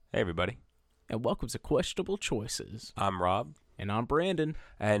Hey, everybody. And welcome to Questionable Choices. I'm Rob, And I'm Brandon.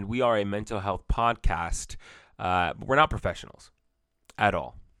 and we are a mental health podcast. But we're not professionals at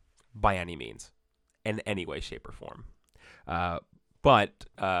all, by any means, in any way, shape, or form. But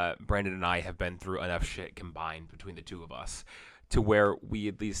Brandon and I have been through enough shit combined between the two of us to where we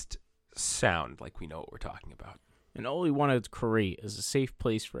at least sound like we know what we're talking about. And all we want to create is a safe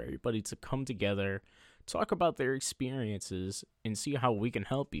place for everybody to come together, talk about their experiences, and see how we can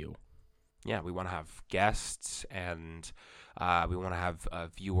help you. Yeah, we want to have guests, and we want to have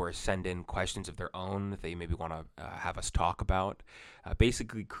viewers send in questions of their own that they maybe want to have us talk about.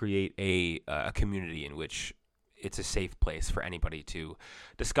 Basically, create a community in which it's a safe place for anybody to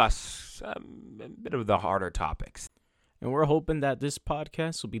discuss a bit of the harder topics. And we're hoping that this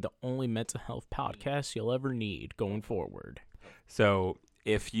podcast will be the only mental health podcast you'll ever need going forward. So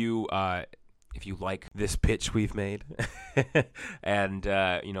if you like this pitch we've made and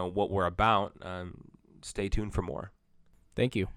you know what we're about, stay tuned for more. Thank you.